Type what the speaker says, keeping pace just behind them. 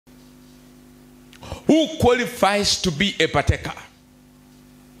Who qualifies to be a partaker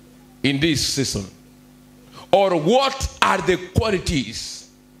in this season? Or what are the qualities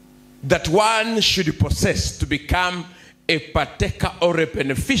that one should possess to become a partaker or a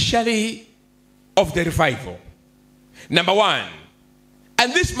beneficiary of the revival? Number one,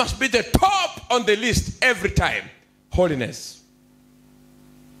 and this must be the top on the list every time, holiness.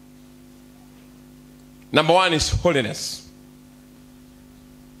 Number one is holiness.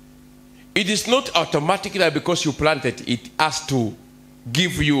 It is not automatically that because you planted it has to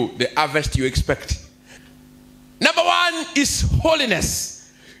give you the harvest you expect. Number one is holiness.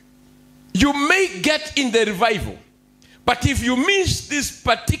 You may get in the revival, but if you miss this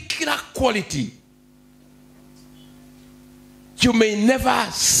particular quality, you may never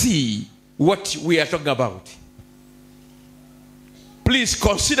see what we are talking about. Please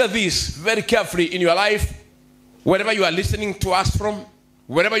consider this very carefully in your life, wherever you are listening to us from,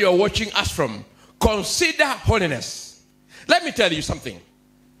 wherever you are watching us from. Consider holiness. Let me tell you something.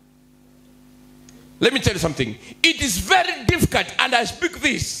 Let me tell you something. It is very difficult, and I speak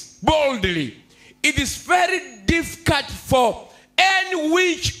this boldly. It is very difficult for any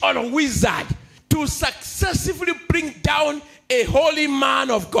witch or wizard to successfully bring down a holy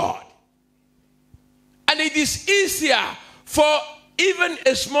man of God. And it is easier for even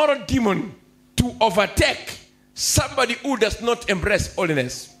a small demon to overtake somebody who does not embrace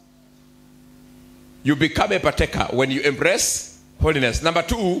holiness. You become a partaker when you embrace holiness. Number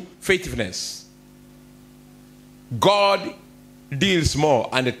two, faithfulness. God deals more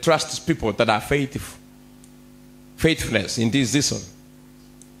and trusts people that are faithful. Faithfulness in this season.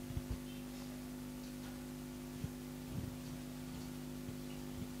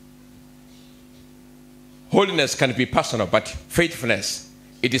 Holiness can be personal, but faithfulness,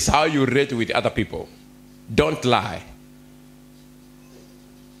 it is how you relate with other people. Don't lie.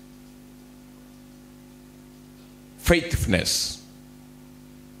 Faithfulness.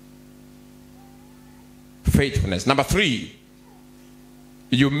 Faithfulness. Number three,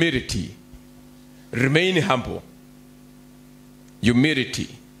 humility. Remain humble. Humility.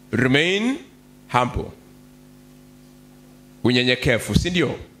 Remain humble. Unyenyekevu, si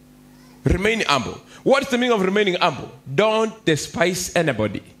ndio? Remain humble. What is the meaning of remaining humble? Don't despise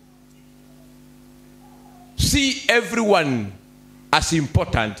anybody. See everyone as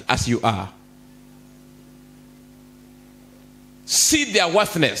important as you are. See their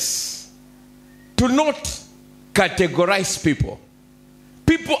worthiness. Do not categorize people.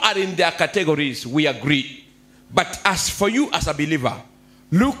 People are in their categories, we agree. But as for you as a believer,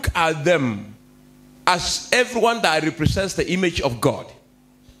 look at them as everyone that represents the image of God.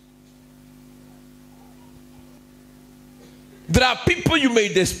 There are people you may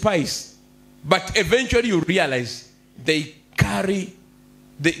despise, but eventually you realize they are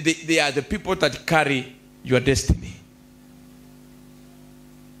the people that carry your destiny.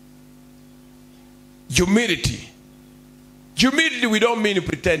 Humility. Humility, we don't mean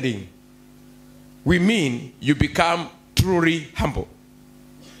pretending. We mean you become truly humble.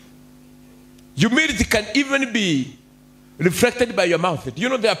 Humility can even be reflected by your mouth. You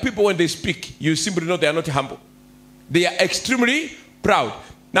know, there are people when they speak, you simply know they are not humble. They are extremely proud.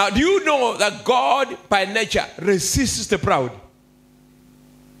 Now, do you know that God, by nature, resists the proud?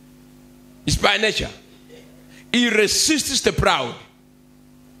 It's by nature. He resists the proud.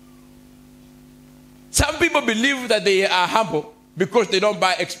 Some people believe that they are humble because they don't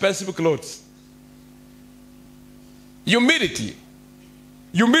buy expensive clothes. Humility.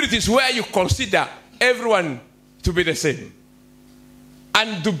 Humility is where you consider everyone to be the same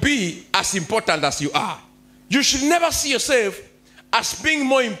and to be as important as you are. You should never see yourself as being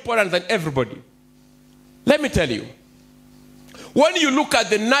more important than everybody. Let me tell you, when you look at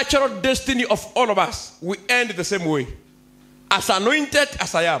the natural destiny of all of us, we end the same way. As anointed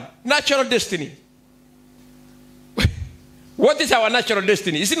as I am. Natural destiny. What is our natural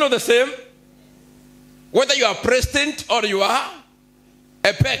destiny? Is it not the same? Whether you are president or you are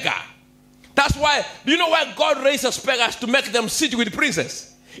a beggar. That's why, do you know why God raises beggars? To make them sit with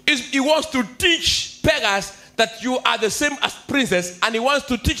princes. He wants to teach beggars that you are the same as princes, and he wants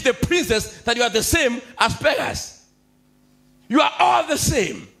to teach the princess that you are the same as beggars. You are all the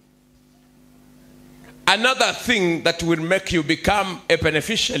same. Another thing that will make you become a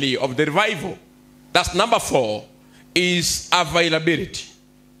beneficiary of the revival, that's number 4, is availability.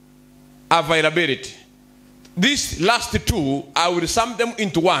 Availability. These last two, I will sum them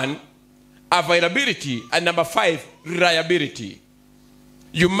into one. Availability, and number 5, reliability.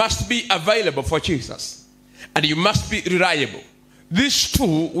 You must be available for Jesus, and you must be reliable. These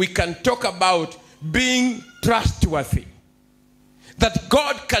two, we can talk about being trustworthy. That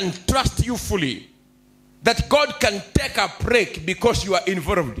God can trust you fully. that God can take a break because you are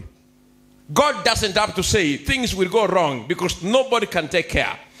involved. God doesn't have to say things will go wrong because nobody can take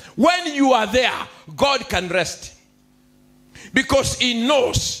care. When you are there, God can rest. Because he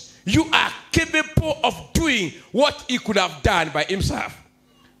knows you are capable of doing what he could have done by himself.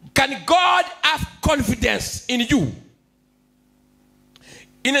 Can God have confidence in you?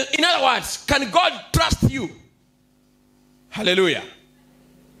 In other words, can God trust you? Hallelujah.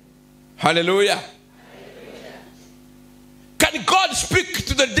 Hallelujah. Can God speak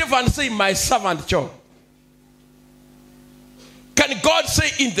to the devil and say, my servant Job? Can God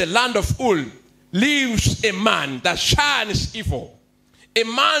say, in the land of Ul lives a man that shuns evil, a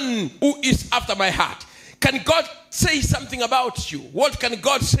man who is after my heart? Can God say something about you? What can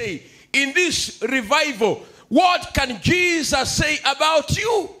God say in this revival? What can Jesus say about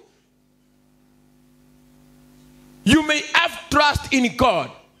you? You may have trust in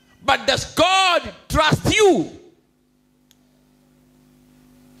God, but does God trust you?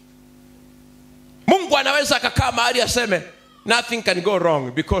 Mungu anaweza akakaa mahali aseme nothing can go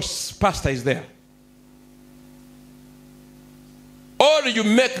wrong because pastor is there. Or you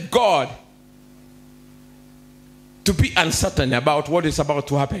make God to be uncertain about what is about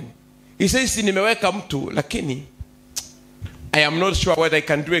to happen. He says, nimeweka mtu, lakini I am not sure whether I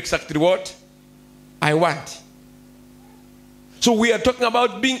can do exactly what I want. So we are talking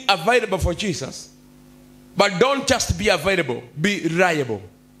about being available for Jesus. But don't just be available, be reliable.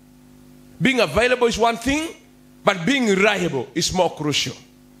 Being available is one thing, but being reliable is more crucial.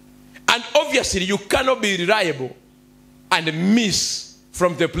 And obviously you cannot be reliable and miss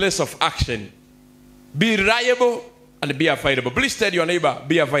from the place of action. Be reliable and be available. Please tell your neighbor,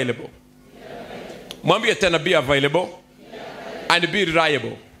 be available. Mwambie tena, be available and be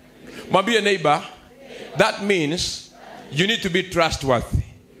reliable. Mwambie neighbor, that means you need to be trustworthy.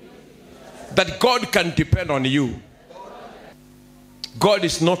 That God can depend on you. God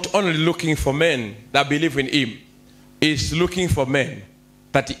is not only looking for men that believe in him. He is looking for men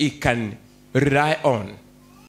that he can rely on.